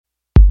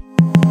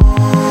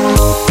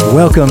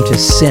Welcome to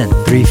Sin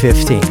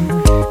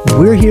 315.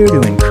 We're here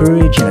to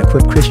encourage and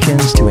equip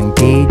Christians to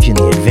engage in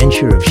the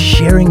adventure of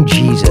sharing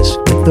Jesus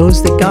with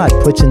those that God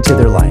puts into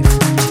their life.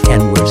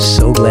 And we're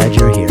so glad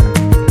you're here.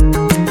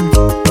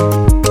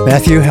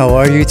 Matthew, how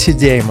are you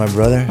today, my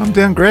brother? I'm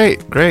doing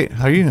great.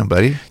 How are you doing,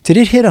 buddy? Did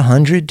it hit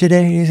 100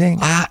 today, do you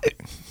think?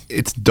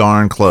 It's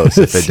darn close.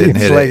 If it didn't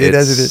hit like it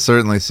doesn't it?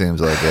 Certainly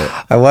seems like it.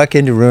 I walk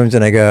into rooms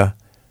and I go,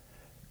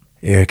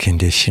 air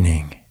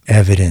conditioning,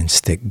 evidence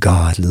that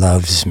God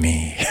loves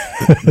me.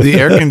 The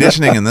air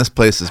conditioning in this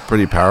place is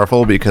pretty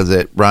powerful because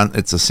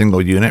it's a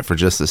single unit for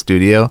just the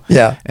studio.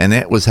 Yeah. And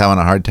it was having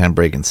a hard time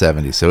breaking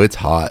 70, so it's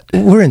hot.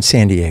 We're in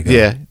San Diego.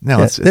 Yeah. No,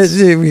 yeah.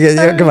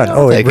 It's come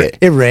on.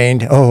 It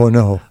rained. Oh,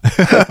 no.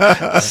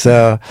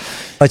 So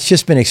it's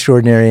just been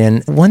extraordinary.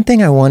 And one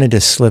thing I wanted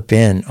to slip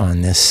in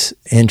on this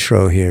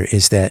intro here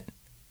is that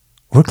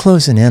we're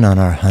closing in on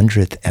our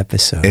 100th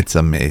episode. It's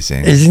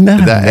amazing. Isn't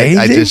that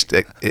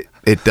amazing?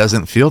 It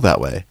doesn't feel that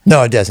way.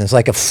 No, it doesn't. It's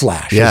like a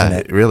flash, isn't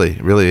it? It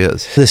really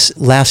is. This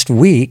last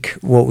week,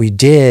 what we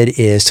did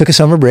is took a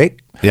summer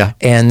break. Yeah.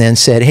 And then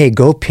said, hey,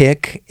 go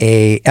pick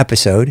a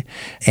episode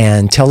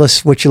and tell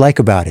us what you like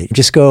about it.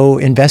 Just go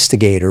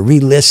investigate or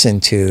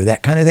re-listen to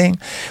that kind of thing.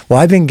 Well,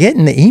 I've been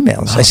getting the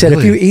emails. I said,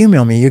 really? If you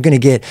email me, you're going to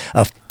get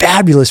a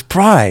fabulous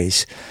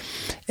prize.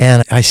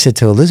 And I said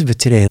to Elizabeth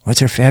today,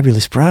 what's our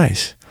fabulous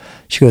prize?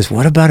 She goes,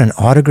 what about an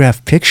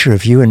autographed picture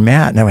of you and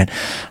Matt? And I went,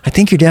 I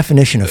think your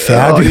definition of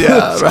fabulous. Oh,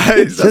 yeah,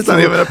 right. That's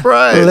not even a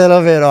prize. A little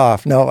bit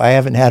off. No, I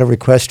haven't had a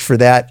request for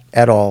that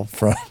at all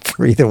for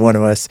either one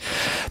of us.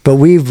 But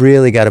we've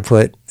really got to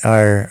put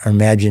our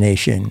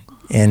imagination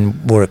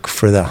in work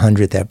for the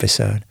 100th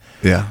episode.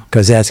 Yeah.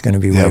 Because that's going to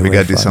be way we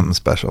got to do fun. something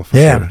special for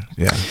sure.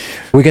 Yeah.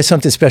 We got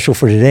something special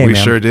for today, We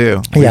man. sure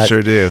do. We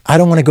sure do. I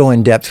don't want to go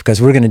in depth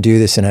because we're going to do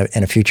this in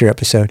a future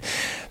episode.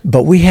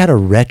 But we had a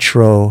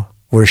retro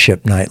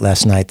worship night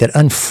last night that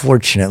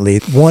unfortunately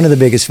one of the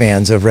biggest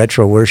fans of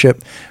retro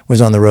worship was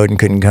on the road and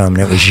couldn't come,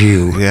 and it was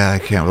you. Yeah, I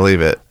can't believe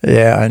it.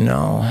 Yeah, I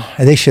know.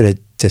 They should have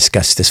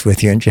discussed this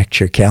with you and checked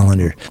your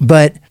calendar.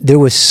 But there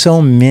was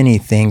so many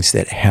things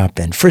that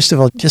happened. First of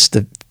all, just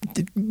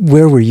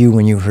where were you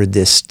when you heard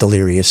this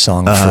Delirious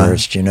song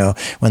first,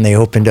 when they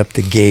opened up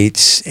the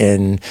gates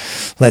and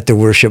let the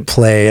worship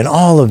play and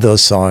all of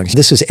those songs.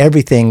 This was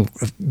everything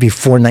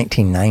before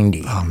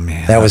 1990. Oh,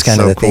 man. That was kind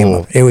of the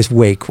theme. It was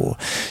way cool.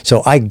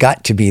 So I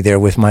got to be there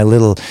with my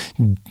little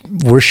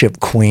worship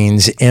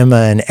queens,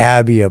 Emma and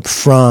Abby up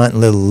front,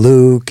 little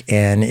Luke,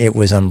 and it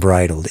was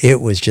unbridled.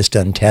 It was just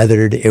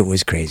untethered. It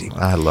was crazy.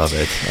 I love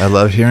it. I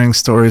love hearing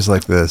stories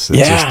like this.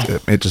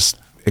 It just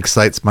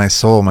excites my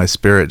soul. My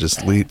spirit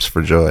just leaps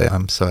for joy.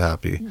 I'm so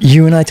happy.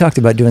 You and I talked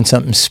about doing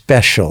something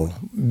special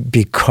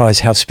because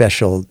how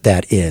special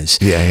that is.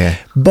 Yeah.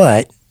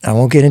 But I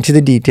won't get into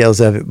the details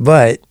of it,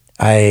 but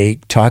I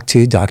talked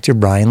to Dr.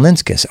 Brian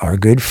Lenzkes, our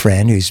good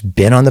friend who's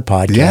been on the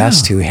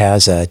podcast, who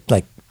has a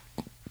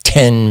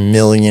 10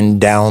 million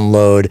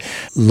download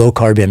low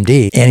carb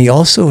MD. And he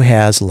also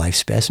has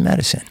Life's Best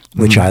Medicine,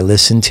 which I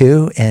listened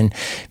to. And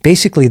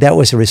basically that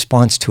was a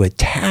response to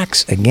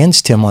attacks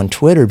against him on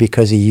Twitter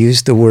because he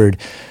used the word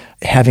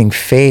having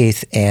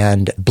faith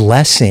and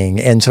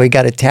blessing. And so he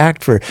got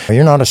attacked for,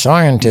 you're not a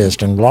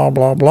scientist and blah,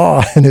 blah,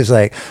 blah. And it was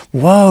like,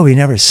 whoa, he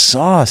never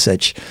saw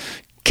such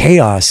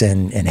chaos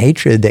and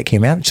hatred that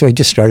came out. So he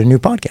just started a new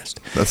podcast.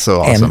 That's so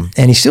awesome.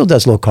 And he still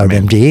does low carb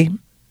MD.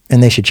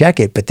 And they should check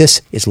it. But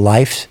this is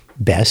Life's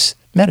Best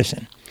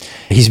Medicine.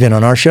 He's been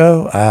on our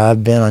show.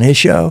 I've been on his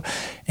show.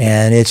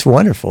 And it's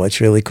wonderful.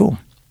 It's really cool.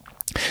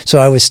 So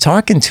I was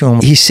talking to him.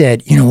 He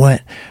said, you know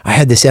what? I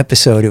had this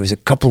episode. It was a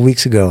couple of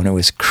weeks ago. And it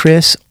was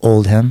Chris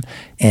Oldham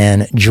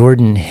and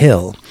Jordan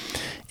Hill.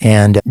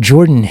 And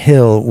Jordan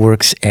Hill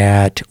works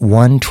at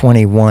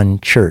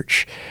 121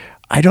 Church.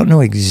 I don't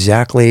know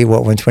exactly what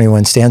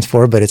 121 stands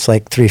for, but it's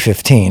like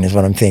 315 is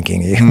what I'm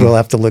thinking. We'll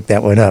have to look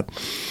that one up.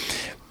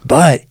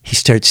 But he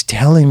starts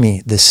telling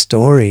me the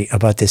story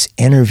about this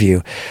interview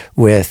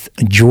with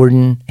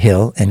Jordan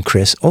Hill and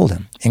Chris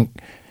Oldham. And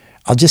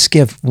I'll just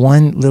give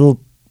one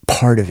little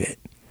part of it.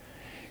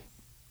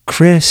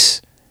 Chris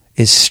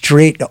is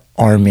straight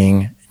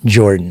arming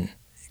Jordan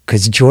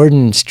because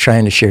Jordan's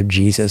trying to share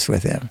Jesus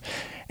with him.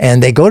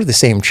 And they go to the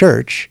same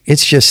church.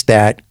 It's just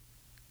that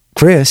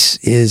Chris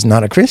is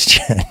not a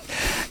Christian.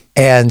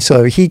 And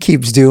so he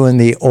keeps doing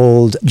the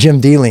old Jim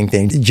Dealing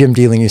thing. Jim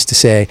Dealing used to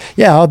say,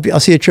 yeah,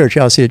 I'll see a church.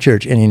 I'll see a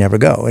church. And he'd never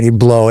go. And he'd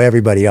blow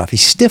everybody off. He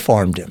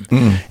stiff-armed him.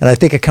 And I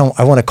think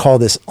I want to call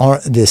this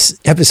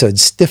episode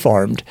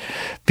Stiff-Armed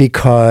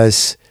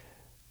because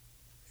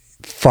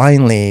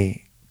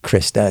finally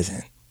Chris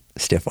doesn't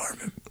stiff-arm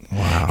him.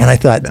 Wow. And I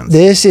thought,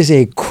 this is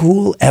a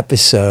cool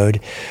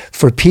episode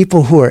for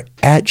people who are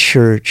at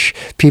church,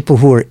 people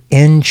who are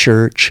in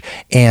church,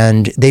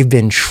 and they've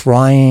been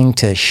trying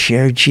to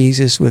share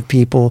Jesus with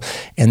people,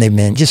 and they've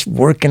been just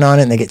working on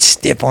it, and they get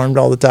stiff-armed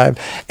all the time.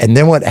 And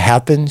then what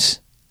happens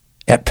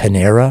at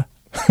Panera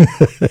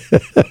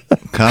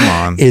Come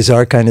on. is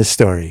our kind of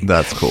story.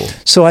 That's cool.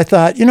 So I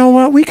thought, you know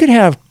what? We could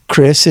have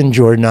Chris and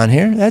Jordan on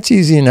here. That's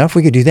easy enough.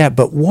 We could do that.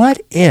 But what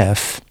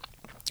if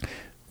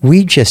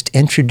We just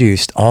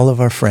introduced all of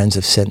our friends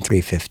of Cent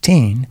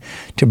 315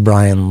 to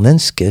Brian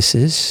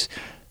Lenzkes'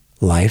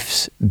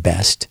 Life's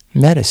Best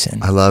Medicine.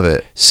 I love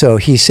it. So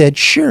he said,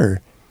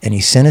 sure. And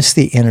he sent us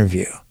the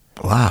interview.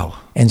 Wow.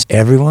 And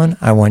everyone,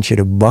 I want you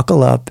to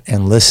buckle up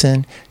and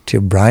listen to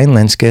Brian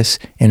Lenzkes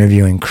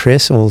interviewing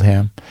Chris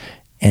Oldham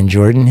and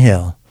Jordan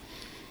Hill.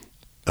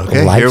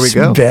 Okay, Life's here we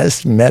go.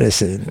 Best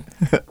Medicine.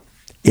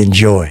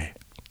 Enjoy.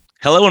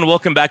 Hello and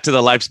welcome back to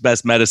the Life's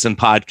Best Medicine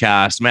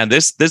podcast. Man,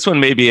 this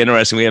one may be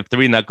interesting. We have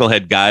three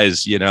knucklehead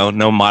guys,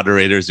 no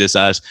moderators, just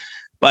us.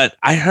 But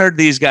I heard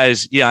these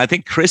guys, I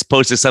think Chris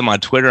posted something on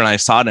Twitter and I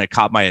saw it and it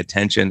caught my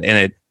attention.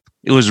 And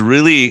it was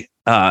really,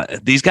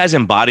 these guys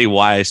embody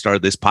why I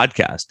started this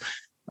podcast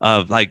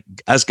of like,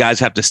 us guys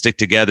have to stick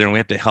together and we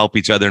have to help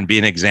each other and be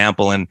an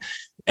example. And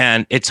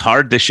it's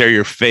hard to share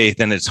your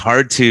faith and it's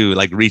hard to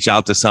like reach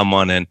out to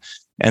someone.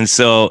 And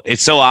so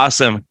it's so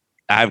awesome.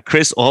 I have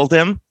Chris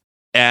Oldham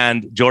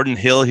and Jordan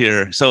Hill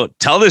here. So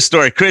tell this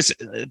story, Chris,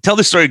 tell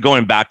the story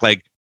going back,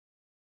 like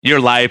your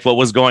life, what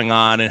was going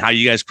on and how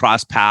you guys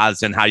crossed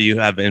paths and how you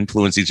have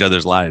influenced each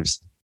other's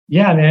lives.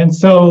 Yeah, man.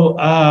 So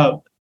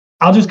I'll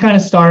just kind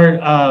of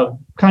start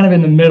kind of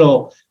in the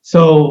middle.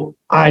 So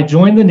I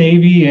joined the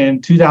Navy in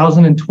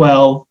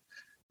 2012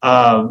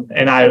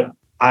 and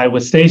I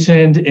was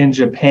stationed in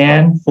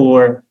Japan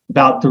for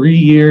about 3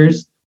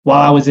 years.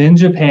 While I was in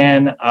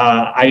Japan,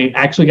 I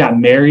actually got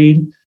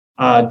married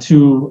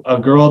to a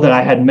girl that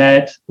I had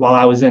met while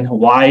I was in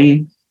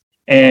Hawaii.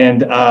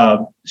 And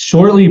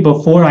shortly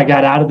before I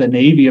got out of the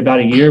Navy, about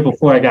a year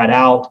before I got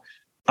out,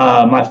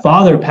 my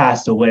father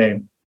passed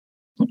away.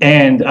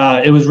 And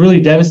it was really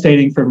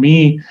devastating for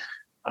me.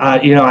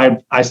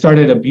 I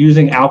started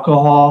abusing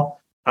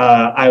alcohol.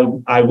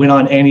 I went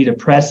on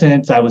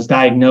antidepressants. I was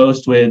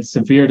diagnosed with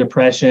severe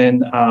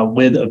depression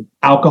with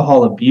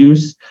alcohol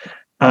abuse.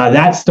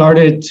 That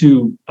started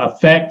to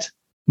affect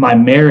my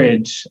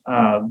marriage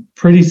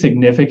pretty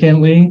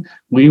significantly.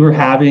 We were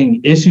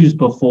having issues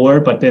before,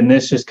 but then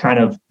this just kind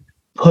of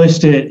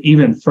pushed it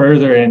even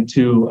further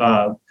into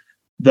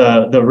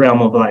the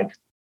realm of like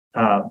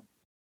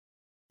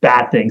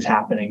bad things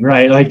happening,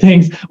 right? Like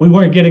things, we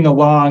weren't getting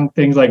along,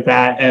 things like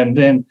that. And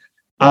then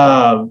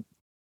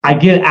I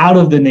get out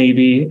of the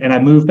Navy and I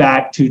move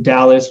back to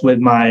Dallas with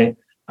my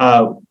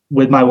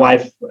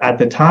wife at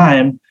the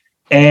time.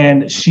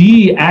 And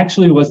she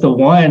actually was the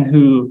one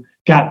who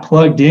got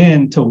plugged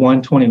in to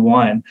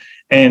 121.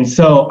 And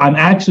so I'm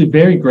actually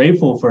very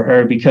grateful for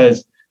her,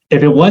 because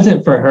if it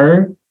wasn't for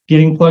her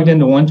getting plugged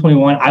into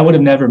 121, I would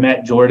have never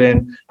met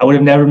Jordan. I would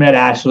have never met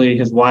Ashley,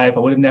 his wife. I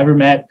would have never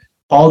met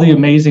all the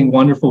amazing,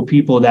 wonderful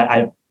people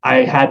that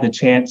I had the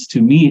chance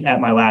to meet at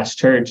my last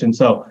church. And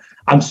so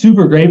I'm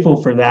super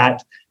grateful for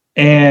that.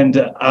 And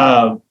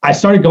I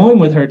started going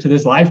with her to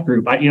this life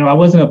group. I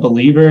wasn't a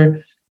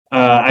believer.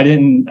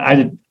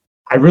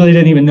 I really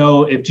didn't even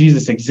know if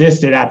Jesus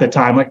existed at the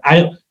time.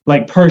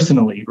 Like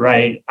personally,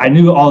 right? I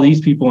knew all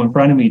these people in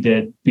front of me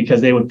did, because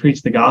they would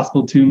preach the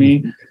gospel to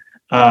me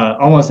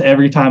almost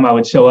every time I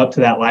would show up to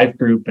that life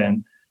group.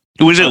 And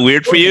was it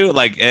weird for you?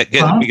 Like,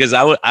 because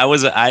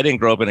I didn't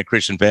grow up in a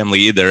Christian family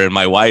either. And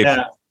my wife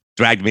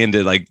dragged me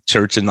into like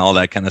church and all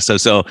that kind of stuff.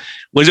 So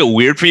was it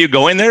weird for you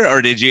going there,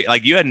 or did you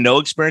you had no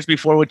experience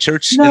before with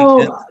church?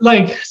 No,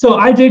 so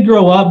I did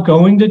grow up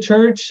going to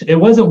church. It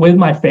wasn't with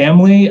my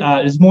family.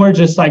 It's more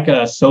just like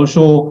a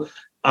social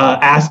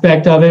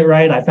aspect of it,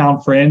 right? I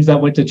found friends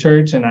that went to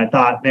church and I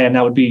thought, man,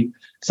 that would be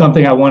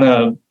something I want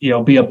to,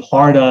 be a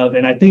part of.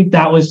 And I think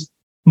that was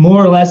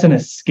more or less an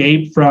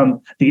escape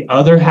from the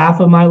other half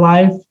of my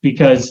life,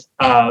 because,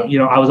 I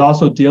was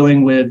also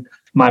dealing with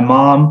my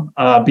mom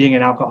being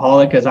an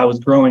alcoholic as I was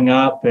growing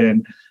up,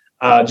 and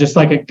just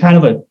like a kind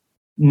of a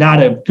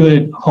not a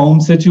good home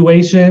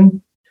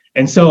situation.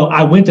 And so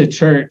I went to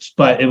church,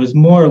 but it was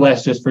more or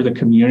less just for the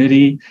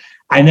community.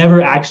 I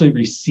never actually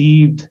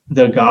received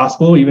the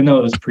gospel, even though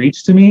it was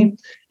preached to me.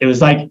 It was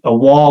like a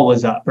wall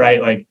was up,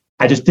 right? Like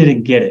I just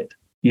didn't get it,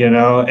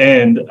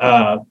 and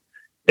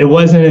it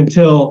wasn't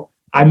until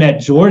I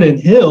met Jordan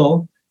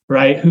Hill,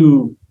 right,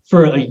 who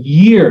for a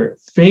year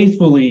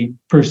faithfully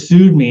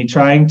pursued me,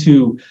 trying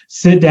to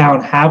sit down,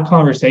 have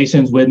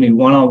conversations with me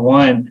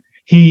one-on-one.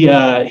 He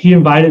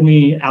invited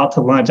me out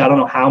to lunch, I don't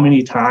know how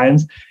many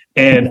times.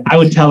 And I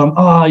would tell him,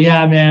 oh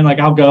yeah, man, like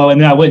I'll go.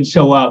 And then I wouldn't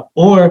show up,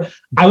 or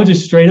I would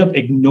just straight up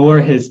ignore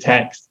his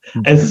text.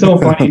 It's so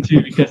funny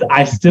too, because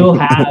I still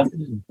have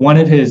one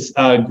of his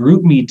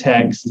group me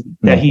texts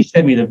that he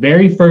sent me, the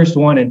very first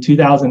one in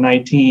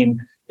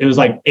 2019. It was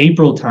like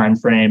April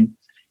timeframe.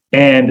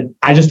 And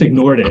I just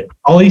ignored it.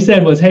 All he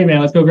said was, hey man,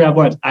 let's go grab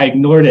lunch. I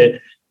ignored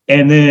it.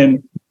 And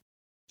then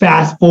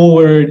fast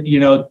forward,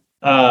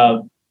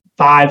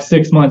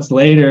 5-6 months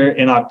later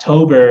in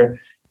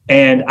October,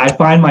 and I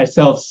find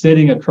myself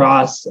sitting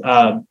across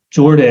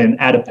Jordan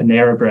at a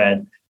Panera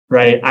Bread,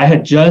 right? I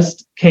had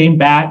just came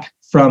back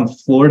from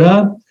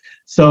Florida.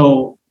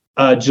 So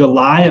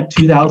July of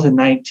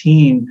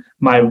 2019,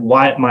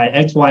 my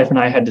ex-wife and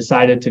I had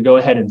decided to go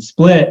ahead and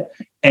split.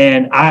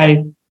 And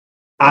I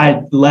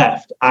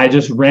left. I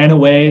just ran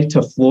away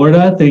to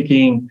Florida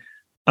thinking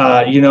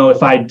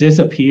if I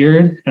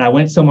disappeared and I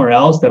went somewhere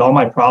else, that all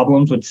my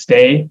problems would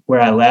stay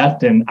where I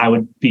left and I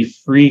would be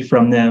free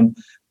from them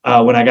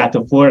when I got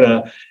to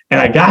Florida. And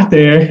I got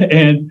there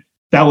and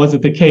that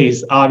wasn't the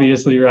case,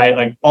 obviously, right?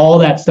 Like all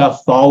that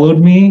stuff followed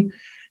me.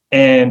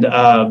 And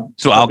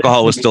so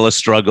alcohol was still a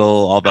struggle,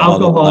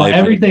 all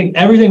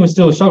everything was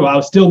still a struggle. I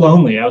was still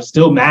lonely. I was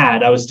still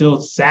mad. I was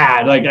still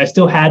sad. Like I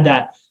still had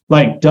that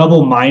like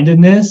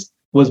double-mindedness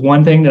was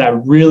one thing that I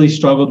really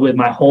struggled with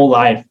my whole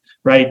life.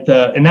 Right.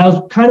 And that was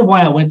kind of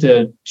why I went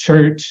to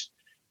church.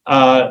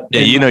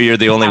 You're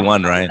the only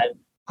one, right?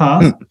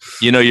 Huh?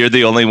 You're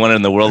the only one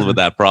in the world with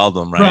that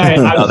problem, right?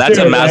 Right. That's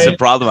a massive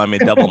problem. I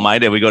mean,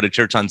 double-minded. We go to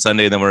church on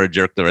Sunday, then we're a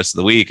jerk the rest of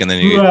the week. And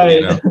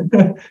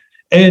then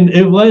And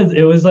it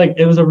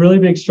was a really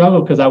big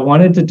struggle because I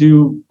wanted to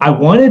do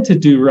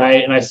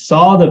right. And I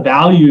saw the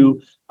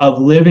value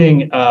of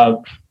living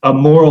a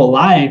moral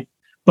life.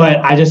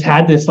 But I just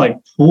had this like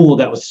pull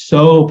that was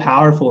so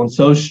powerful and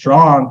so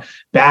strong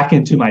back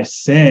into my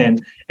sin.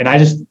 And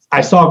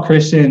I saw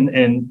Christians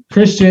and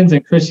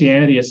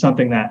Christianity as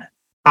something that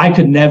I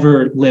could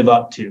never live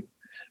up to.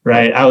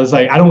 Right. I was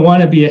like, I don't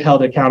want to be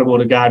held accountable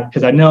to God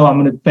because I know I'm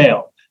going to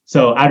fail.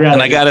 So I'd rather.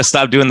 And I got to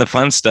stop doing the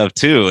fun stuff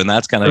too. And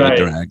that's kind of a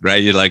drag,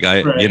 right? You're like,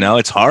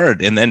 it's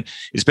hard. And then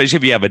especially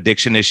if you have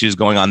addiction issues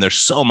going on, there's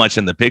so much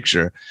in the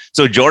picture.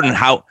 So Jordan,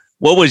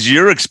 what was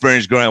your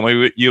experience growing up?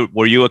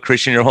 Were you a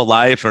Christian your whole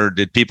life, or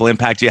did people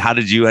impact you? How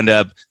did you end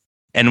up,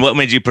 and what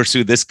made you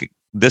pursue this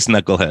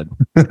knucklehead?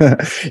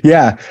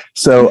 Yeah.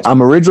 So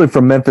I'm originally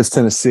from Memphis,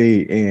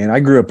 Tennessee, and I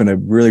grew up in a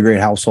really great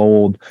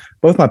household.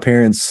 Both my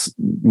parents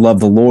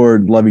love the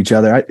Lord, love each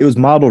other. It was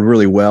modeled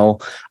really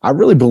well. I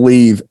really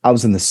believe I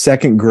was in the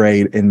second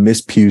grade in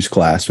Miss Pugh's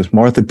class with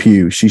Martha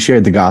Pugh. She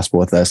shared the gospel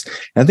with us.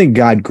 And I think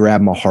God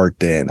grabbed my heart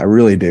then. I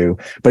really do.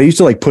 But I used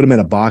to like put him in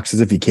a box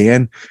as if he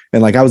can.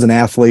 And like I was an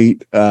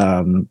athlete,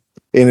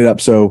 ended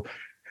up so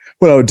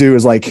what I would do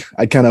is like,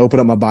 I'd kind of open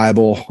up my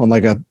Bible on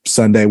like a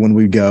Sunday when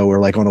we go, or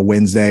like on a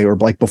Wednesday, or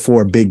like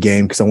before a big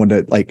game. Cause I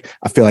wanted to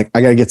I feel like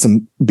I got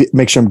to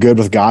make sure I'm good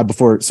with God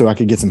so I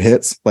could get some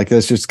hits. Like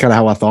that's just kind of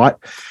how I thought,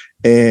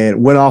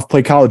 and went off,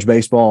 played college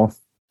baseball.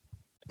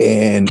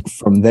 And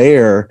from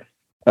there,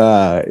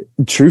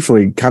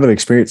 truthfully kind of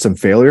experienced some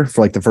failure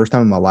for like the first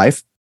time in my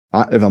life.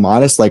 If I'm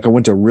honest, like I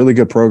went to a really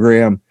good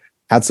program,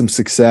 had some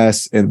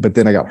success, but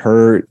then I got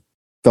hurt,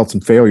 felt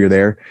some failure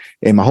there.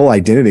 And my whole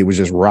identity was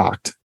just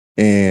rocked.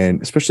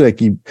 And especially I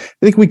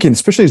think we can,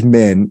 especially as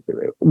men,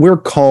 we're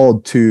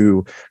called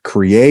to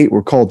create,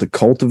 we're called to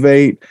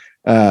cultivate.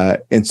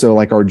 And so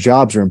like our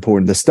jobs are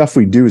important. The stuff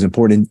we do is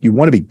important. You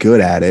want to be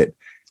good at it,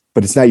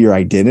 but it's not your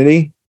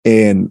identity.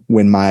 And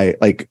when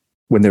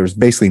there was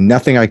basically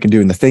nothing I could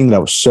do, and the thing that I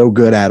was so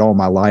good at all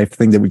my life, the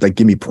thing that would like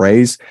give me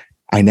praise,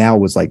 I now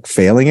was like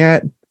failing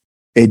at,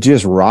 it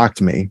just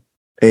rocked me.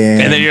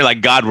 And then you're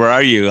like, God, where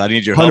are you? I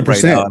need your help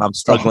right now. And I'm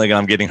struggling and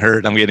I'm getting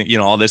hurt. I'm getting,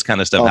 all this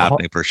kind of stuff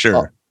happening for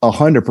sure.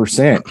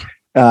 100%.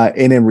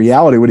 And in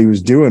reality, what he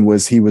was doing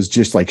was he was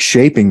just like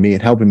shaping me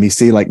and helping me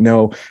see like,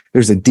 no,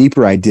 there's a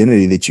deeper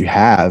identity that you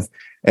have.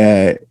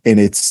 And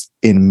it's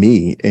in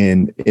me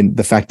and in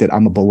the fact that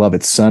I'm a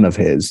beloved son of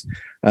his.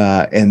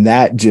 And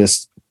that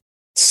just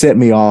set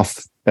me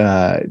off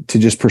to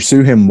just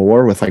pursue him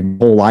more with like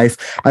my whole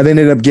life. I then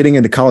ended up getting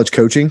into college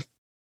coaching.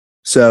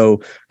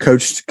 So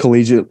coached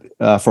collegiate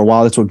for a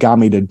while. That's what got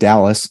me to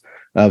Dallas.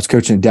 I was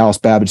coaching at Dallas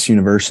Baptist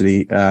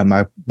University.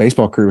 My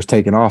baseball career was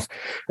taking off,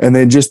 and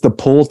then just the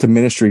pull to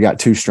ministry got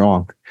too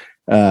strong.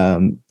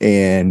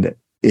 And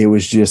it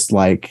was just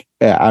like,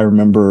 I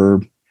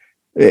remember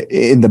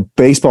in the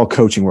baseball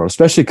coaching world,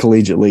 especially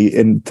collegiately,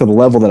 and to the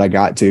level that I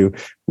got to,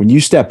 when you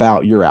step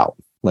out, you're out.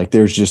 Like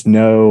there's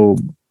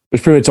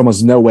pretty much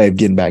almost no way of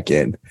getting back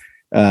in.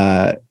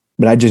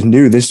 But I just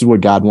knew this is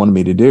what God wanted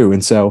me to do.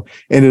 And so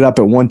ended up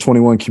at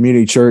 121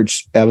 Community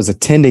Church. I was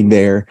attending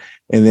there,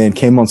 and then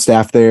came on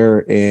staff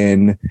there,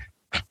 and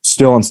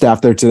still on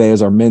staff there today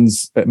as our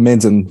men's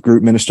and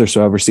group minister.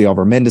 So I oversee all of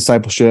our men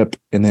discipleship,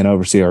 and then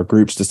oversee our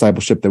groups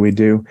discipleship that we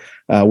do.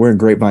 We're in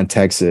Grapevine,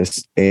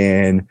 Texas.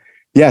 And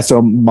yeah,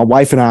 so my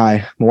wife's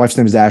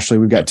name is Ashley.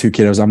 We've got 2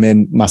 kiddos. I'm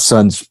in my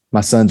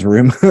son's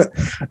room.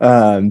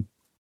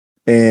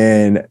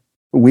 And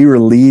we were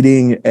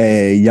leading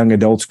a young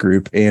adults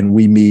group, and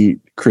we meet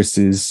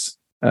Chris's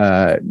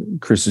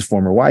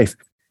former wife,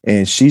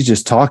 and she's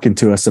just talking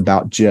to us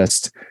about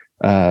just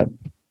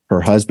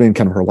her husband,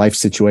 kind of her life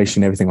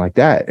situation, everything like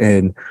that.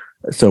 And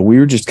so we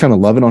were just kind of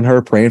loving on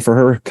her, praying for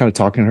her, kind of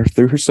talking her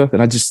through her stuff.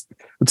 And I just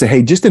would say,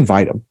 hey, just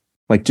invite him.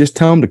 Like, just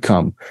tell him to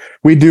come.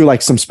 We do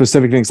like some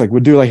specific things, like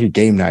we'll do like a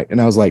game night. And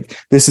I was like,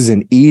 this is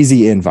an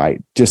easy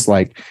invite. Just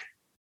like,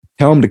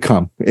 tell him to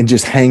come and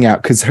just hang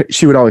out. Cause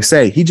she would always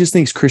say, he just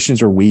thinks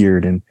Christians are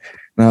weird. And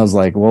I was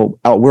like, well,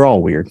 we're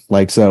all weird.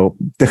 Like, so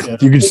you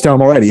can just tell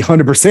him already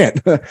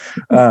 100%.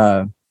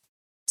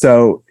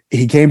 So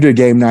he came to a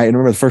game night, and I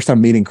remember the first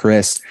time meeting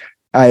Chris,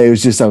 it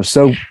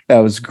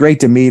was great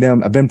to meet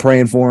him. I've been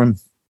praying for him.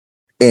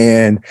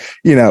 And,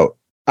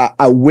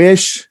 I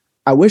wish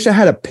I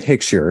had a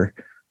picture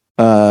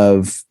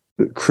of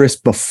Chris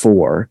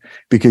before,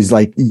 because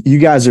like you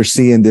guys are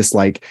seeing this,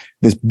 like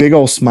this big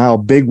old smile,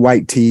 big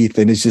white teeth.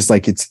 And it's just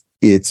like,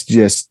 it's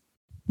just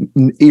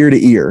ear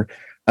to ear.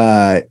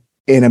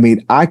 And I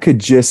mean, I could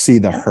just see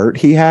the hurt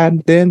he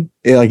had then.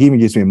 It like even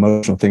gets me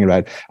emotional thinking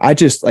about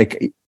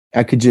it.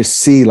 I could just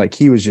see like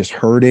he was just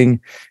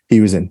hurting. He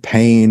was in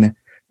pain.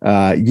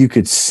 You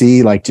could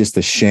see like just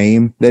the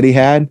shame that he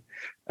had.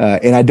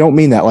 And I don't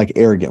mean that like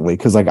arrogantly,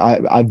 because like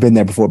I've been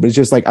there before, but it's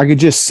just like I could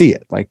just see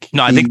it. Like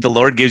no, I think the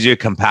Lord gives you a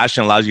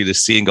compassion, allows you to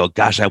see and go,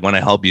 gosh, I want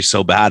to help you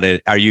so bad.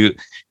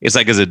 It's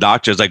like as a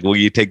doctor, it's like, will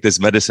you take this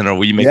medicine, or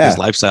will you make this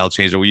lifestyle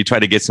change, or will you try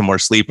to get some more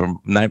sleep, or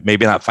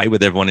maybe not fight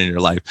with everyone in your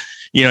life,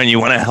 and you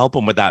want to help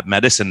them with that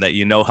medicine that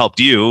helped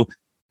you.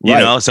 You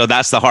know, so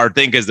that's the hard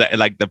thing, is that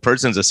like the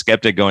person's a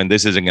skeptic going,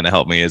 this isn't going to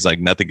help me. It's like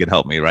nothing can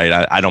help me,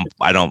 right? I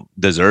don't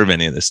deserve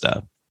any of this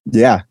stuff.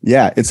 Yeah.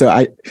 And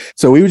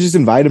so we would just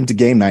invite him to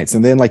game nights.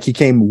 And then like he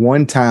came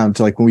one time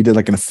to like when we did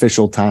like an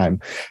official time.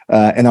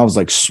 And I was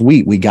like,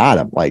 sweet, we got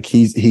him. Like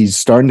he's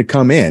starting to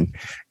come in.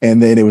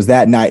 And then it was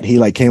that night he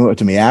like came up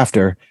to me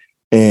after,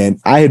 and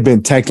I had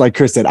been like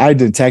Chris said, I had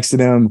been texting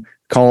him,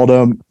 called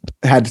him,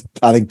 had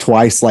I think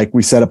twice, like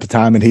we set up a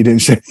time and he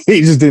just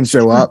didn't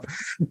show up.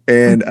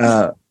 And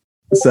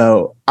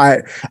so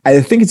I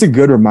think it's a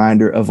good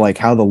reminder of like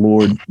how the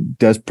Lord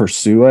does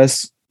pursue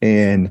us.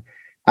 And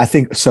I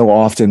think so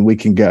often we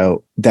can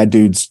go, that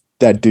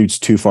dude's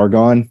too far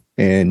gone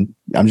and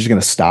I'm just going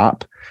to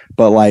stop.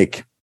 But like,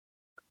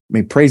 I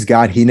mean, praise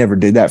God, he never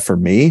did that for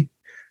me.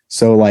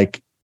 So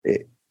like,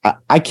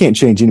 I can't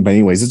change anybody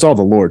anyways. It's all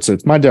the Lord. So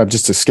it's my job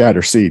just to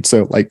scatter seed.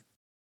 So like,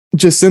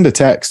 just send a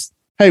text.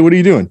 Hey, what are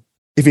you doing?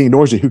 If he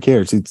ignores you, who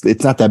cares?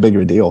 It's not that big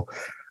of a deal.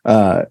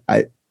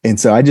 And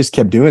so I just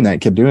kept doing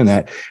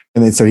that.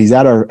 And then so he's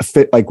at our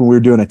fit, like when we were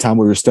doing a time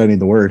where we were studying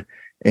the word,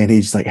 and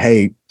he's like,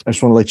 hey, I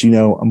just want to let you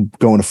know I'm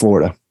going to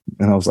Florida.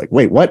 And I was like,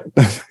 wait, what?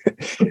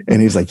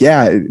 And he's like,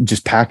 yeah,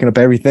 just packing up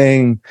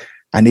everything.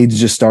 I need to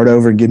just start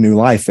over and get a new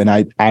life. And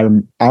I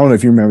don't know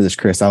if you remember this,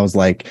 Chris. I was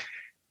like,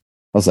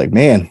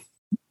 man,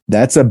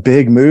 that's a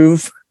big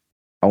move.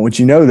 I want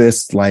you to know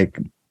this, like,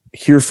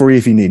 here for you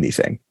if you need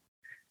anything.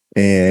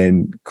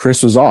 And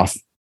Chris was off.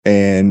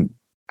 And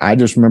I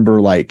just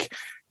remember like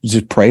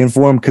just praying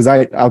for him, because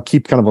I'll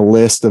keep kind of a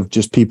list of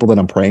just people that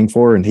I'm praying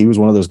for. And he was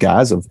one of those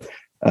guys so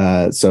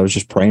I was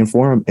just praying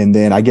for him. And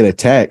then I get a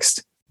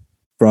text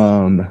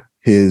from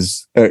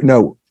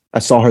I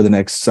saw her the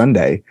next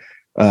Sunday.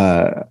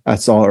 I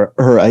saw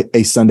her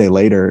a Sunday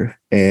later,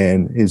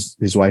 and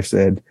his wife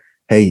said,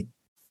 hey,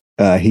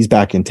 he's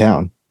back in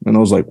town. And I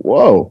was like,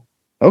 whoa,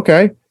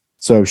 okay.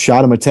 So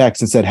shot him a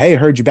text and said, hey, I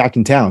heard you back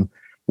in town.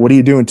 What are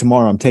you doing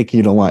tomorrow? I'm taking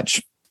you to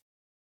lunch.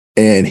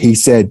 And he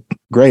said,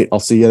 great, I'll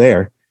see you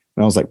there.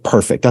 And I was like,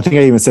 perfect. I think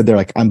I even said there,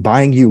 like, I'm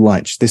buying you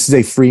lunch. This is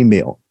a free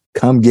meal.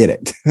 Come get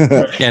it.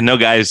 Yeah, no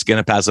guy's going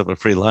to pass up a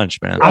free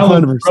lunch, man. I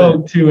was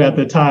broke too at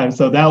the time,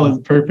 so that was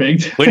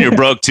perfect. When you're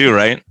broke too,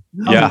 right?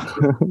 Yeah.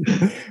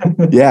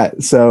 Yeah.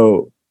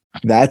 So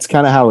that's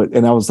kind of how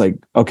and I was like,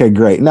 okay,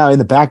 great. Now in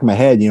the back of my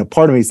head,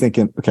 part of me is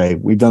thinking, okay,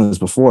 we've done this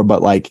before,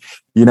 but like,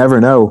 you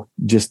never know,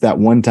 just that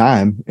one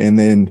time. And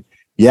then,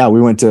 yeah,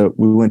 we went to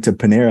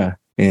Panera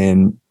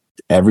and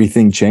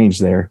everything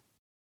changed there.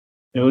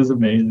 It was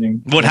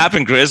amazing. What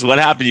happened, Chris? What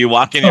happened? You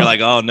walk in, you're like,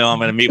 oh no, I'm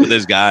going to meet with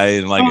this guy.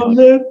 And like, I'm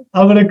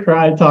going to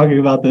cry talking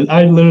about this.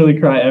 I literally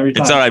cry every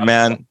time. It's all right,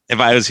 man. If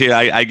I was here,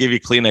 I give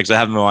you Kleenex. I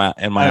have them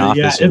in my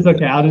office. Yeah, it's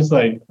okay. I'll just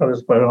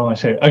put it on my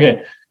shirt.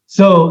 Okay.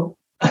 So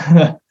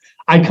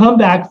I come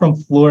back from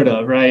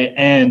Florida, right?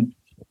 And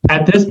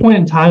at this point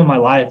in time in my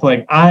life,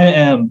 like I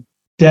am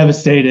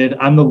devastated.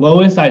 I'm the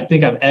lowest I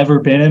think I've ever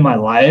been in my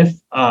life,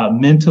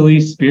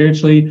 mentally,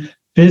 spiritually,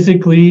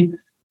 physically.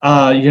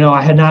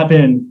 I had not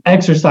been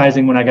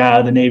exercising when I got out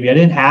of the Navy. I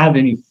didn't have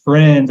any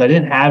friends. I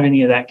didn't have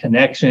any of that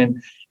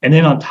connection. And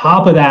then on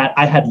top of that,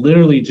 I had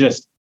literally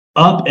just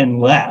up and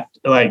left.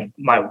 Like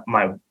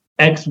my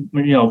ex,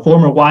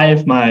 former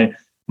wife, my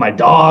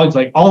dogs,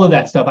 like all of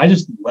that stuff. I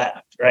just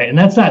left, right? And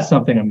that's not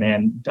something a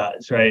man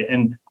does, right?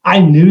 And I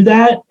knew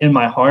that in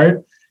my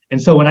heart.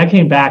 And so when I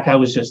came back, I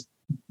was just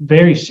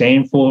very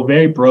shameful,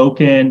 very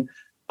broken,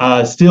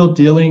 still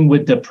dealing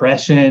with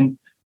depression,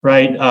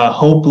 right?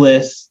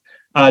 Hopeless.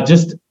 I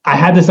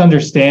had this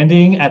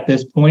understanding at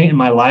this point in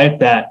my life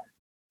that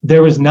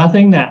there was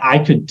nothing that I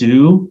could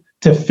do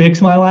to fix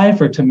my life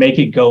or to make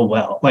it go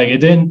well. Like it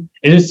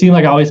just seemed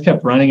like I always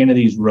kept running into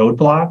these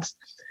roadblocks.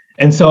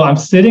 And so I'm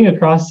sitting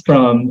across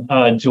from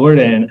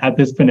Jordan at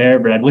this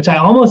Panera Bread, which I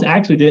almost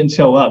actually didn't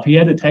show up. He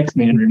had to text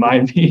me and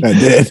remind me. I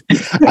did.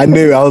 I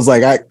knew. I was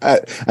like,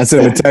 I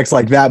sent him a text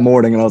like that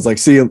morning, and I was like,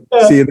 see you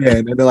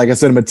then. And then like I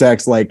sent him a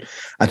text like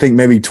I think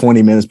maybe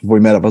 20 minutes before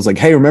we met up. I was like,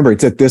 hey, remember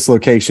it's at this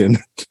location.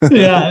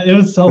 Yeah, it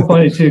was so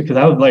funny too, because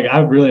I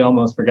really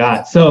almost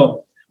forgot.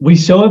 So we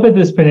show up at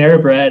this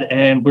Panera Bread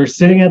and we're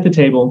sitting at the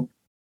table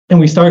and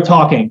we start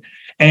talking.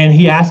 And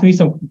he asked me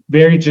some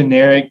very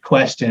generic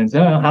questions.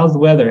 How's the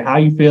weather? How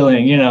you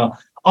feeling?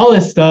 All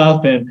this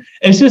stuff. And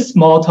it's just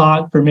small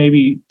talk for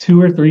maybe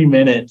 2 or 3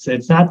 minutes.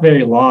 It's not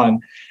very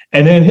long.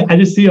 And then I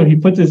just see him, he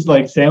puts his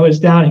like sandwich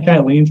down, he kind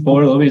of leans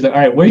forward a little bit. He's like, all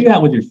right, where are you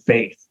at with your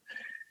faith?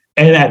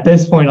 And at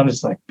this point, I'm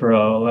just like,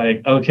 bro,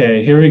 like,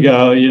 okay, here we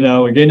go. You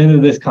know, we're getting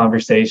into this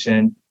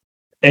conversation.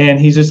 And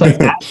he's just like,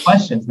 ask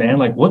questions, man.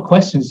 Like, what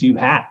questions do you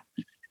have?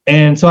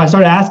 And so I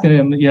started asking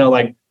him, you know,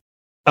 like,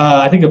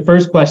 I think the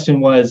first question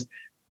was,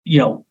 you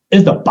know,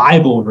 is the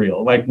Bible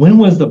real? Like, when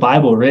was the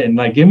Bible written?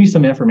 Like, give me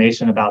some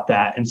information about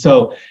that. And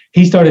so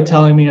he started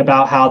telling me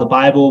about how the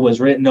Bible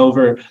was written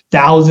over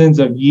thousands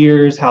of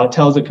years, how it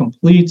tells a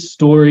complete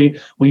story.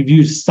 We've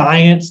used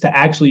science to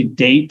actually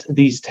date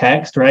these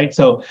texts, right?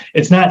 So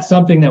it's not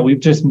something that we've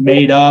just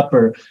made up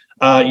or,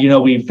 you know,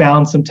 we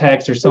found some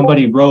text or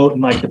somebody wrote in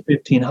like the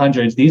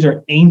 1500s. These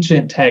are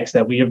ancient texts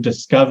that we have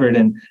discovered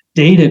and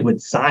dated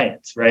with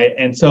science, right?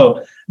 And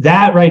so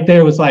that right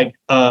there was like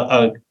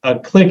a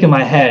click in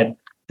my head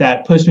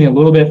that pushed me a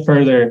little bit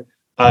further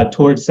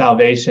towards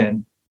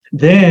salvation.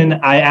 Then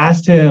I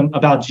asked him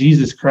about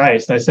Jesus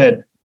Christ. I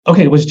said,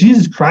 okay, was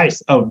Jesus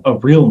Christ a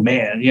real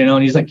man? You know,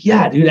 and he's like,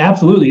 yeah, dude,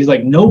 absolutely. He's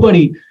like,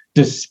 nobody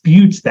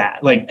disputes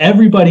that. Like,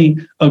 everybody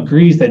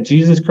agrees that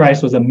Jesus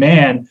Christ was a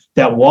man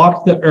that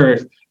walked the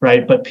earth,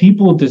 right? But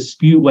people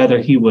dispute whether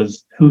he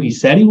was who he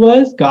said he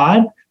was,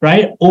 God,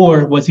 right?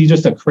 Or was he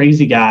just a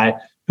crazy guy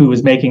who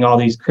was making all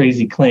these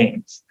crazy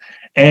claims?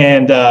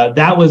 And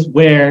that was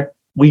where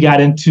we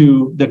got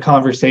into the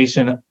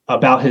conversation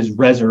about his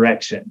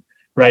resurrection,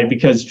 right?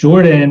 Because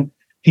Jordan,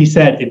 he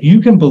said, if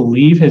you can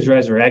believe his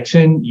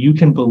resurrection, you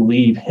can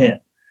believe him,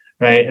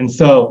 right? And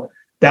so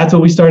that's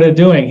what we started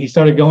doing. He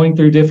started going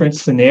through different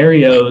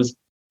scenarios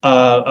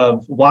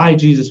of why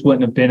Jesus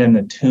wouldn't have been in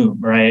the tomb,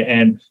 right?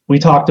 And we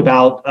talked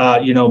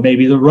about, you know,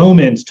 maybe the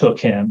Romans took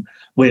him,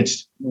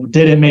 which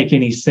didn't make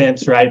any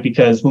sense, right?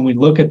 Because when we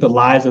look at the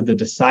lives of the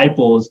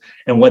disciples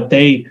and what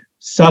they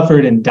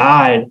suffered and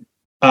died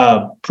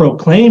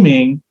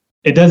proclaiming,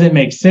 it doesn't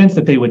make sense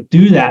that they would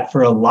do that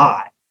for a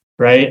lie,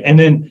 right? And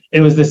then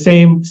it was the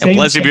same. And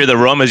plus, if you're the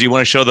Romans, you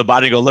want to show the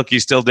body and go, look,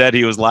 he's still dead.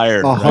 He was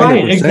liar.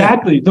 Right,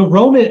 exactly. The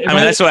Roman. I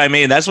mean, that's what I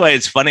mean. That's why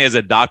it's funny as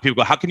a doc. People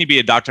go, how can you be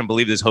a doctor and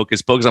believe this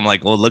hocus pocus? I'm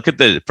like, well,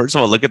 first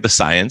of all, look at the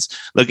science.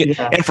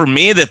 And for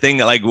me, the thing,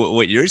 like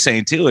what you're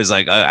saying too, is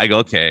like, I go,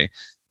 okay,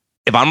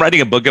 if I'm writing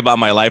a book about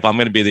my life, I'm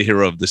going to be the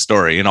hero of the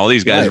story. And all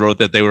these guys wrote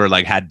that they were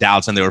like, had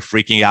doubts and they were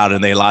freaking out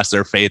and they lost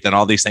their faith and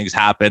all these things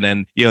happened.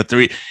 And, you know,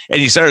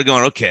 and you started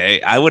going,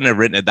 okay, I wouldn't have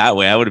written it that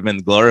way. I would have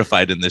been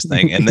glorified in this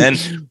thing. And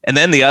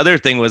then the other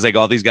thing was like,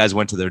 all these guys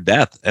went to their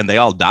death and they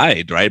all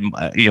died, right?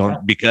 You know,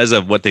 because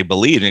of what they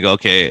believed. And you go,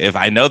 okay, if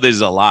I know this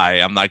is a lie,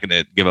 I'm not going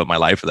to give up my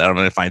life for that. I'm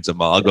going to find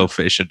I'll go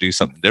fish and do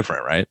something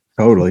different, right?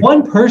 Totally.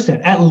 One person,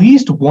 at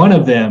least one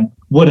of them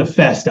would have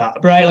fessed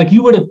up, right? Like,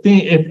 you would have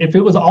think if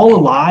it was all a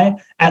lie,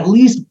 at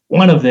least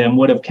one of them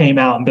would have came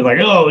out and been like,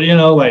 oh, you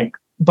know, like,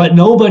 but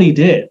nobody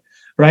did,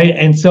 right?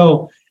 And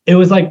so it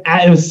was like,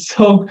 it was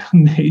so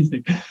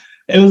amazing.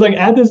 It was like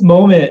at this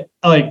moment,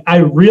 like, I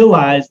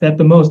realized that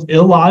the most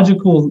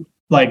illogical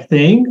like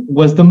thing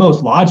was the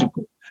most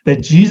logical,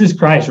 that Jesus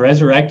Christ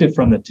resurrected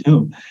from the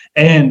tomb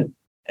and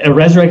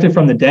resurrected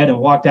from the dead and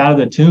walked out of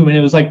the tomb. And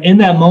it was like in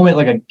that moment,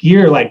 like a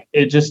gear, like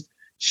it just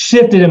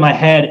shifted in my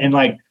head, and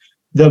like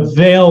the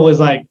veil was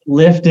like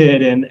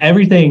lifted and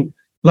everything.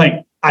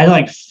 Like, I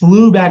like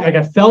flew back, like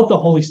I felt the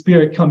Holy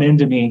Spirit come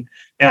into me,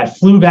 and I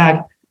flew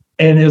back,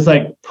 and it was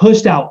like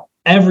pushed out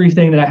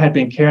everything that I had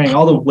been carrying,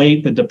 all the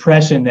weight, the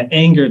depression, the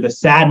anger, the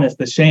sadness,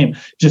 the shame,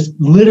 just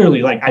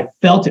literally like I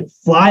felt it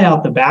fly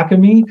out the back of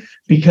me,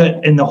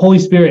 and the Holy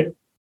Spirit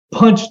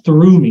punched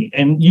through me.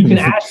 And you can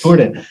ask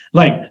Jordan,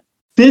 like,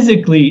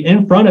 physically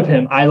in front of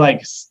him, I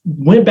like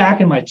went back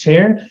in my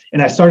chair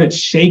and I started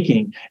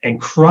shaking and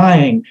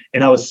crying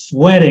and I was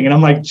sweating. And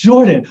I'm like,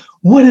 Jordan,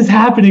 what is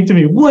happening to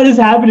me? What is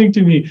happening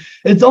to me?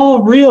 It's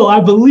all real.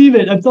 I believe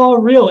it. It's all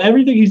real.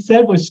 Everything he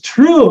said was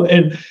true.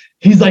 And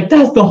he's like,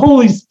 that's the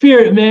Holy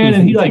Spirit, man.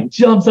 And he like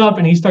jumps up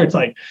and he starts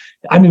like,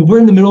 I mean, we're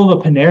in the middle of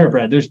a Panera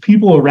Bread. There's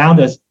people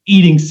around us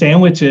eating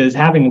sandwiches,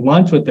 having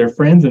lunch with their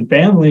friends and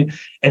family.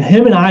 And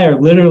him and I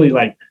are literally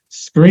like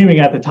screaming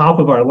at the top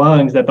of our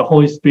lungs that the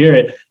Holy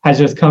Spirit has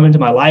just come into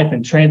my life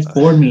and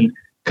transformed me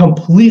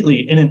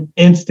completely in an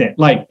instant.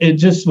 Like, it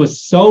just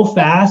was so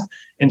fast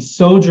and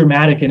so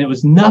dramatic, and it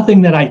was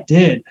nothing that I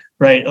did,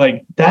 right?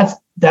 Like,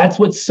 that's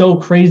what's so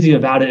crazy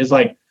about it, is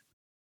like,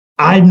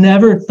 I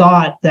never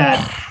thought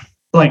that,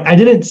 like, I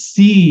didn't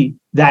see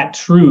that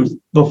truth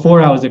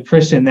before I was a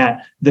Christian,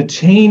 that the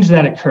change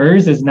that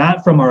occurs is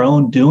not from our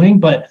own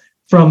doing, but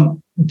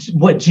from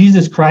what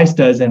Jesus Christ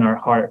does in our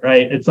heart,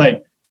 right? It's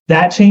like,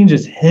 that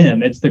changes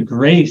him. It's the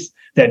grace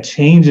that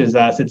changes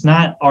us. It's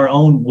not our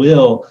own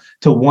will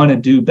to want to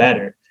do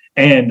better.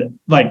 And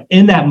like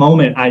in that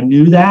moment, I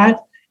knew that,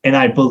 and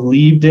I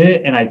believed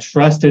it, and I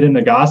trusted in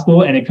the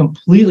gospel, and it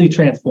completely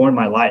transformed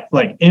my life.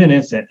 Like in an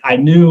instant, I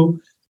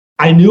knew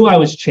I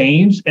was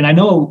changed. And I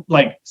know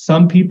like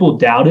some people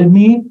doubted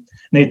me, and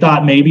they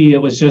thought maybe it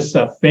was just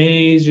a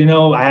phase. You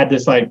know, I had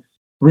this like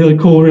really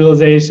cool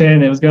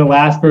realization. It was going to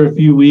last for a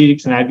few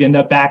weeks and I'd end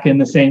up back in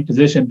the same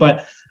position.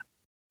 But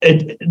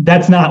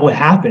that's not what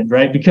happened,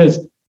 right?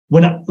 Because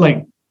when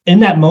in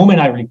that moment,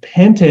 I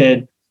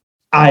repented.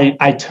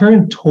 I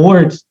turned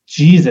towards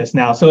Jesus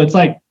now. So it's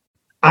like,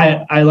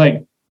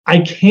 I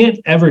can't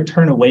ever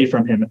turn away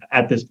from him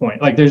at this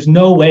point. Like there's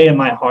no way in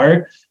my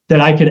heart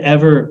that I could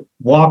ever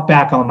walk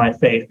back on my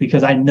faith,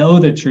 because I know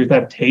the truth.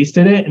 I've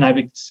tasted it and I've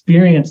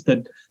experienced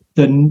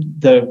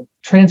the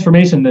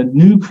transformation, the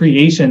new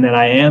creation that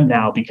I am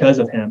now because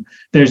of him.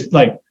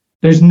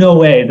 There's no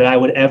way that I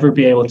would ever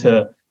be able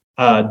to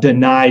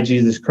deny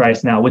Jesus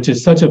Christ now, which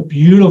is such a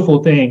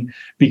beautiful thing,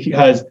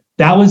 because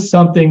that was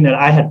something that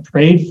I had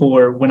prayed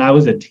for when I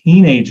was a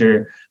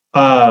teenager.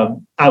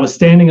 I was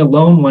standing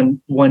alone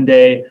one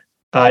day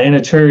in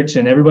a church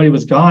and everybody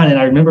was gone. And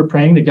I remember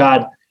praying to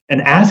God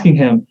and asking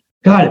him,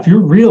 God, if you're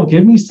real,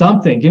 give me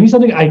something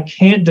I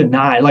can't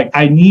deny. Like,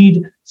 I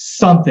need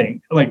something.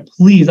 Like,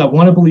 please, I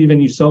want to believe in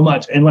you so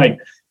much. And like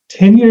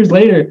 10 years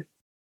later,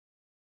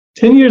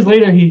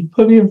 he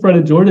put me in front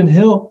of Jordan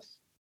Hill,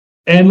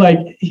 and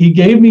like, he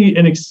gave me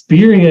an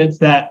experience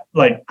that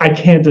like I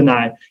can't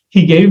deny.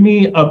 He gave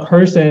me a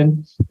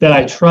person that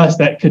I trust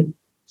that could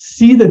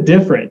see the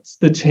difference,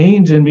 the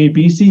change in me,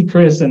 BC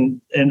Chris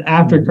and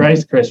after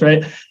Christ Chris,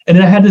 right? And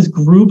then I had this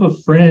group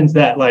of friends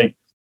that like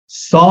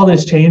saw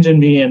this change in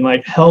me and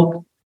like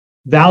helped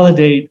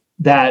validate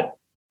that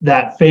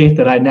faith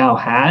that I now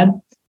had,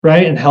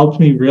 right? And helped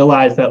me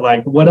realize that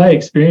like what I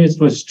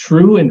experienced was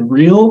true and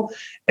real,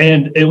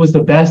 and it was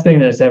the best thing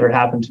that has ever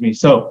happened to me.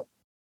 So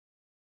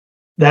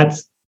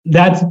that's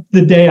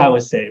the day I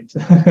was saved.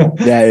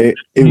 Yeah,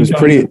 it was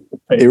pretty.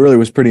 It really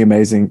was pretty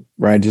amazing,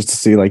 right? Just to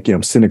see, like,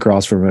 sitting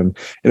across from him,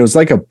 and it was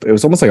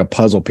almost like a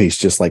puzzle piece,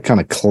 just like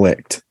kind of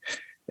clicked,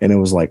 and it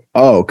was like,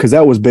 oh, because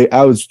that was big.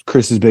 That was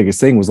Chris's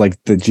biggest thing, was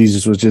like that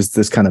Jesus was just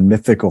this kind of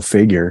mythical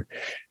figure,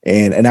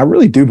 and I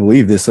really do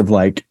believe this, of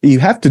like, you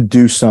have to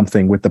do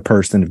something with the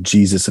person of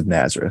Jesus of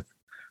Nazareth.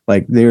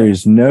 Like, there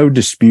is no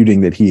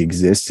disputing that he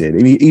existed.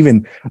 I mean,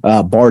 even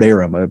Bart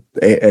Aram,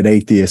 an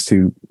atheist,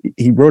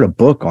 he wrote a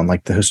book on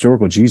like the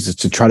historical Jesus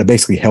to try to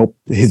basically help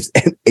his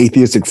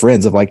atheistic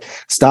friends of like,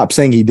 stop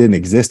saying he didn't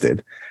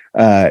existed.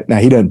 Now,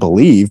 he doesn't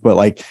believe, but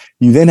like,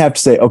 you then have to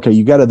say, okay,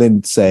 you got to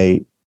then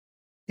say,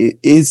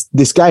 is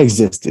this guy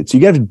existed? So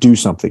you got to do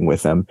something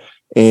with him.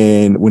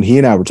 And when he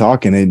and I were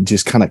talking, it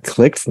just kind of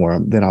clicked for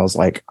him. Then I was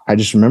like, I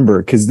just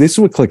remember, because this is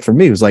what clicked for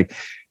me. It was like,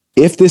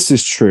 if this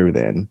is true,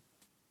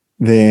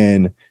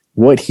 then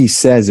what he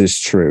says is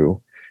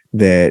true,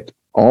 that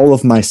all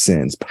of my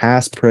sins,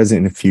 past,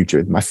 present, and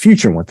future, my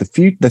future one, the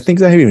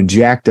things I haven't even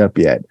jacked up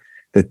yet,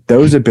 that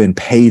those have been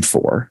paid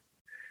for,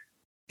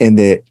 and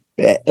that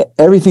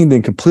everything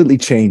then completely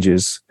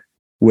changes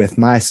with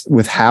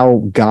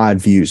how God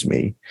views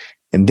me.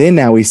 And then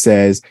now he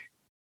says,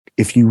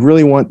 if you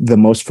really want the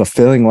most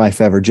fulfilling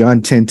life ever,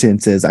 John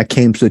 10:10 says, I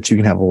came so that you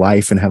can have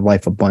life and have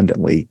life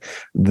abundantly.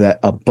 That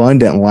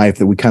abundant life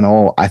that we kind of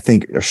all, I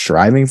think, are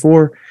striving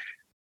for,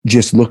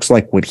 just looks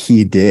like what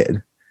he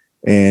did.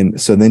 And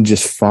so then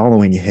just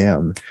following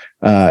him,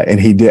 and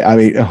he did, I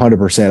mean,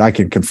 100%, I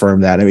can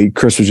confirm that. I mean,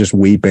 Chris was just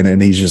weeping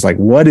and he's just like,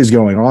 what is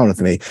going on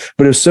with me?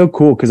 But it was so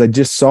cool, because I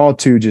just saw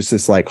too, just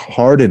this like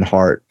hardened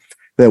heart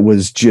that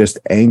was just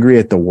angry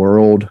at the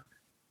world,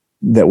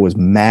 that was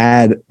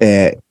mad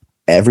at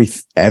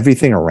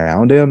everything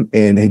around him.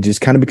 And he just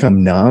kind of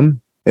become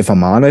numb, if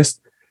I'm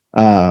honest,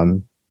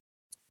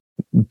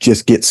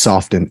 just get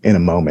soft in a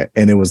moment.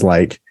 And it was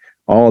like,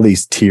 all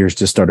these tears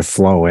just started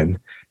flowing.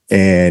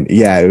 And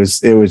yeah, it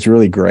was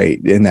really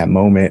great in that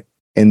moment.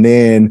 And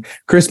then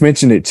Chris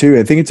mentioned it too.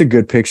 I think it's a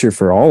good picture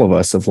for all of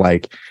us of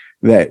like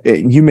that.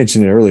 You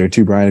mentioned it earlier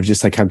too, Brian, of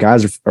just like how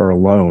guys are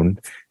alone,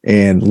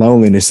 and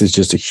loneliness is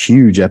just a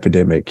huge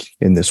epidemic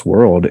in this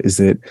world. Is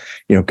that,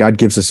 God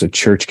gives us a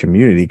church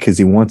community because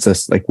he wants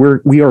us, like,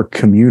 we are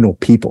communal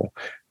people.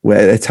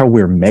 That's how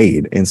we're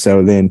made. And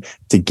so then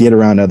to get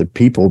around other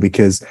people,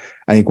 because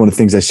I think one of the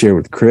things I shared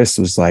with Chris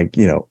was like,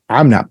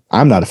 I'm not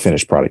a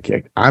finished product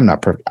yet. I'm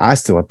not perfect. I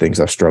still have things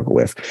I struggle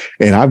with,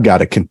 and I've got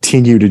to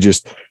continue to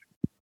just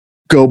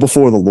go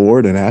before the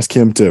Lord and ask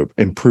him to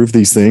improve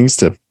these things,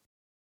 to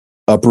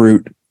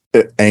uproot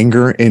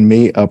anger in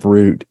me,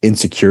 uproot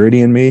insecurity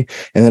in me.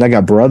 And then I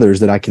got brothers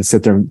that I can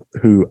sit there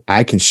who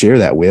I can share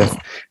that with,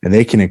 and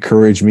they can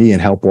encourage me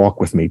and help walk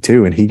with me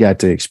too. And he got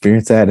to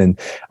experience that. And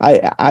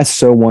I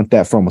so want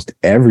that for almost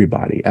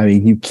everybody. I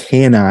mean, you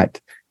cannot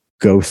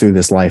go through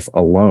this life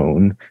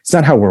alone. It's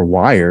not how we're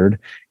wired.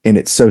 And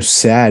it's so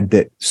sad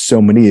that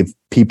so many of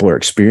people are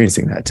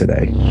experiencing that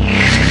today.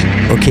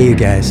 Okay, you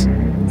guys,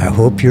 I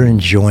hope you're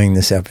enjoying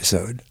this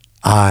episode.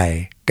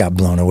 I got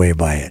blown away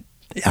by it.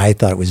 I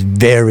thought it was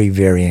very,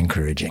 very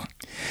encouraging.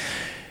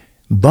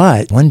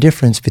 But one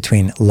difference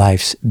between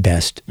Life's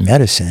Best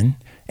Medicine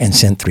and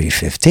Sent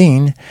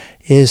 315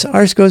 is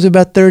ours goes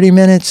about 30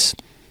 minutes.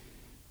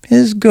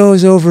 His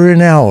goes over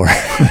an hour.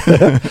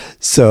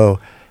 So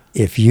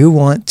if you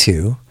want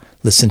to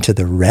listen to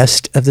the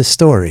rest of the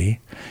story,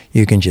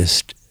 you can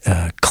just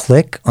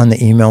click on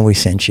the email we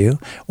sent you,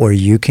 or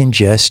you can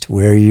just,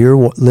 where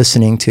you're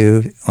listening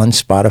to on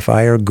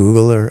Spotify or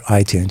Google or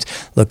iTunes,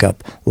 look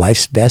up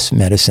Life's Best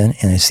Medicine,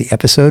 and it's the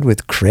episode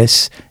with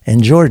Chris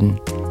and Jordan.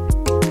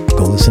 Go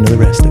go listen to the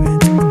rest of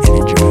it and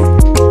enjoy.